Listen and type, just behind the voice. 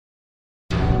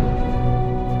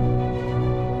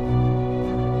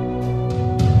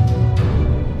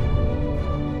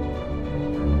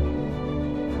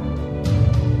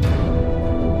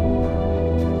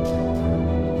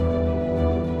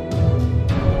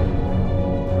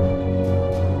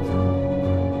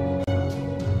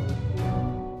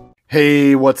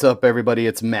Hey, what's up everybody?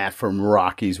 It's Matt from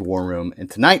Rocky's War Room, and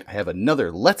tonight I have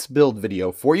another Let's Build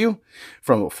video for you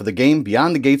for the game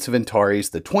Beyond the Gates of Antares,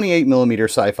 the 28mm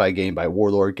sci-fi game by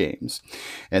Warlord Games.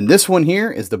 And this one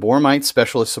here is the Boromite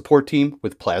Specialist Support Team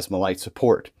with Plasma Light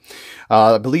Support.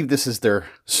 I believe this is their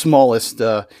smallest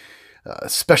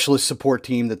specialist support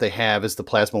team that they have is the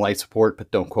Plasma Light Support,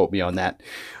 but don't quote me on that.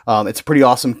 It's a pretty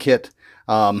awesome kit,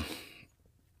 and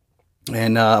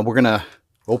we're going to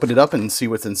open it up and see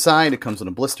what's inside. It comes in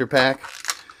a blister pack.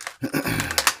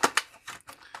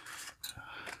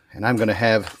 And I'm going to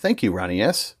have, thank you, Ronnie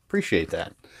S. Appreciate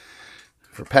that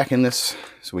for packing this.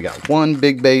 So we got one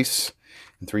big base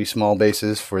and three small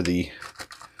bases for the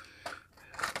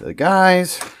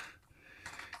guys.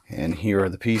 And here are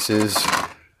the pieces.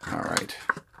 All right.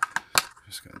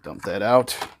 Just going to dump that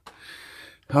out.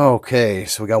 Okay,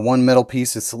 so we got one metal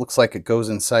piece. It looks like it goes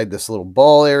inside this little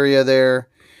ball area there.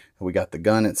 We got the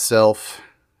gun itself.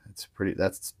 That's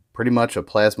pretty much a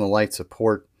plasma light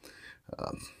support.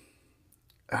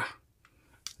 There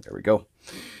we go.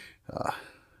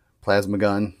 Plasma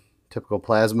gun, typical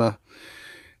plasma.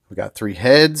 We got three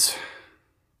heads,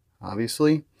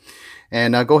 obviously.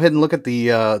 And go ahead and look at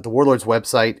the Warlord's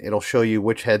website. It'll show you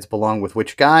which heads belong with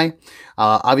which guy.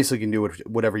 Obviously, you can do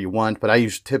whatever you want, but I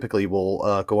typically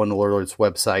will go on the Warlord's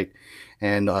website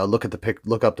and look up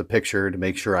the picture to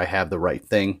make sure I have the right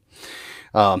thing.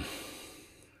 All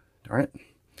right.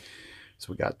 So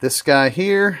we got this guy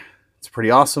here. It's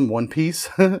pretty awesome, one piece.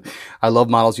 I love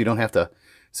models you don't have to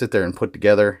sit there and put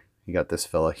together. You got this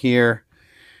fella here,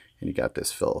 and you got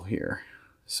this fellow here.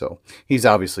 So he's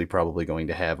obviously probably going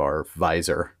to have our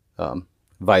visor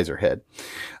head.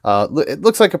 It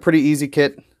looks like a pretty easy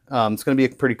kit. It's going to be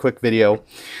a pretty quick video.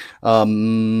 So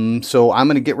I'm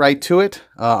going to get right to it.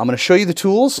 I'm going to show you the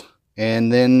tools,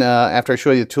 and then after I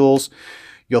show you the tools,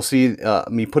 you'll see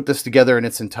me put this together in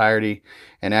its entirety.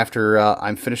 And after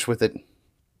I'm finished with it,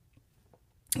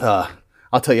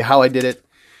 I'll tell you how I did it,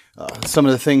 some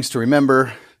of the things to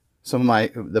remember, some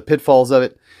of the pitfalls of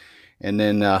it, and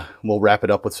then we'll wrap it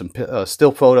up with some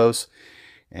still photos.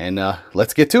 And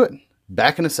let's get to it.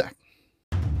 Back in a sec.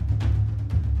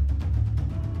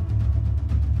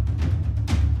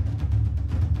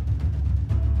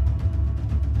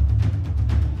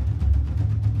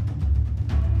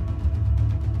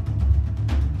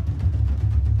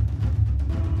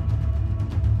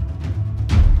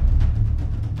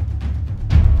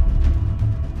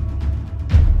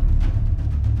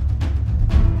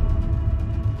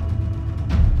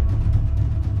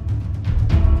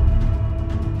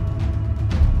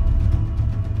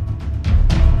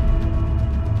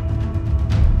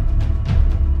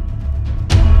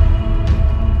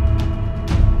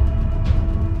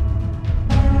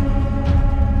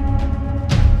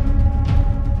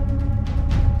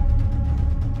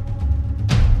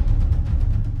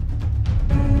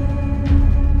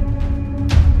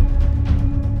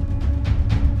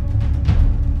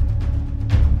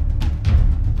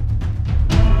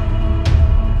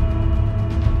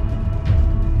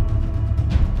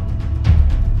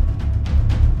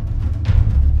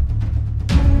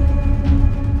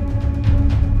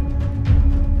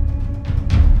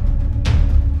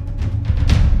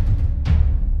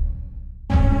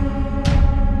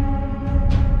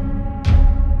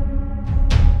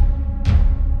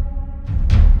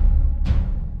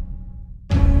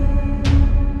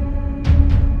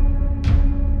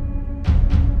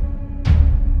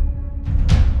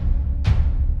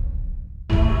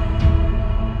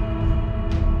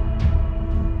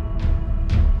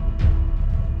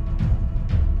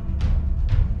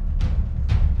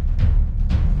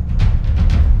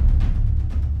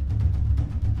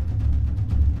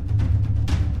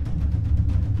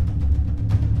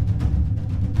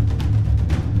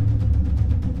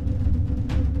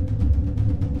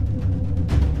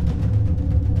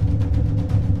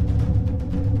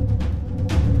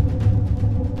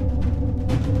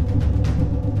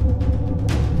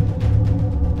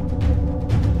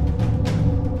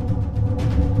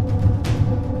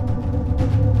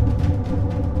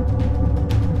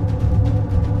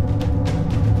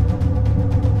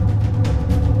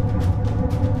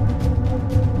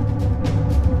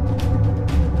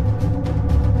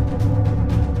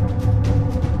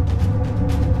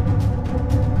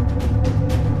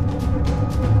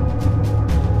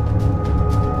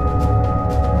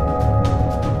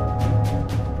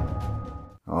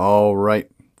 All right,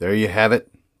 there you have it.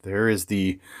 There is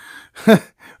the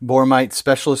Boromite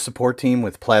Specialist Support Team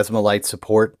with Plasma Light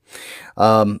Support.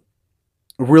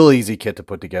 Real easy kit to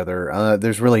put together.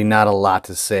 There's really not a lot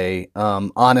to say.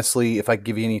 Honestly, if I could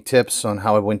give you any tips on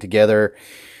how it went together,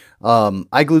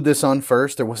 I glued this on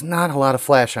first. There was not a lot of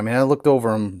flash. I mean, I looked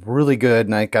over them really good,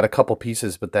 and I got a couple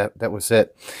pieces, but that was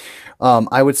it.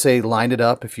 I would say line it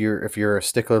up if you're a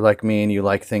stickler like me and you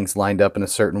like things lined up in a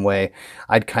certain way.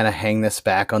 I'd kind of hang this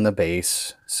back on the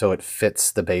base so it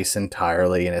fits the base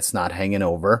entirely and it's not hanging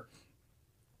over.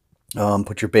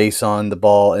 Put your base on the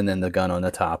ball and then the gun on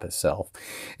the top itself.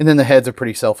 And then the heads are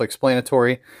pretty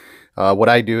self-explanatory. What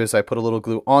I do is I put a little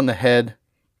glue on the head,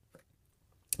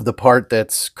 the part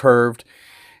that's curved,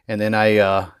 and then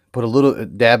I put a little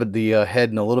dab of the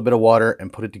head in a little bit of water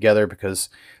and put it together, because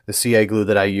the CA glue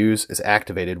that I use is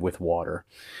activated with water.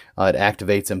 It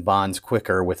activates and bonds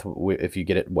quicker if you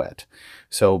get it wet.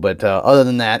 So, but other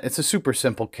than that, it's a super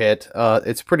simple kit.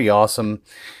 It's pretty awesome.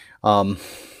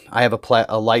 I have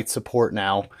a light support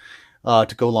now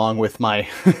to go along with my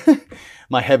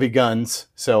my heavy guns.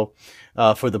 So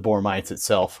for the Bormites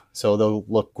itself, so they'll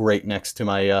look great next to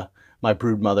my my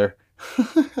brood mother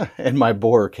and my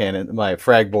bore cannon, my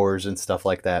frag borers and stuff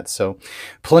like that. So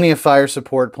plenty of fire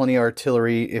support, plenty of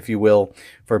artillery, if you will,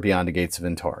 for Beyond the Gates of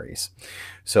Antares.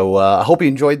 So I hope you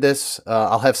enjoyed this.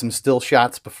 I'll have some still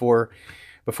shots before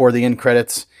the end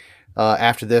credits.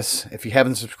 After this, if you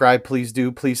haven't subscribed, please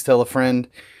do. Please tell a friend.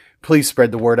 Please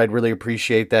spread the word. I'd really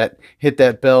appreciate that. Hit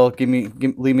that bell.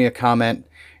 Leave me a comment.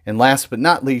 And last but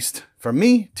not least, from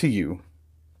me to you,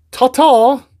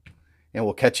 ta-ta! And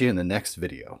we'll catch you in the next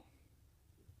video.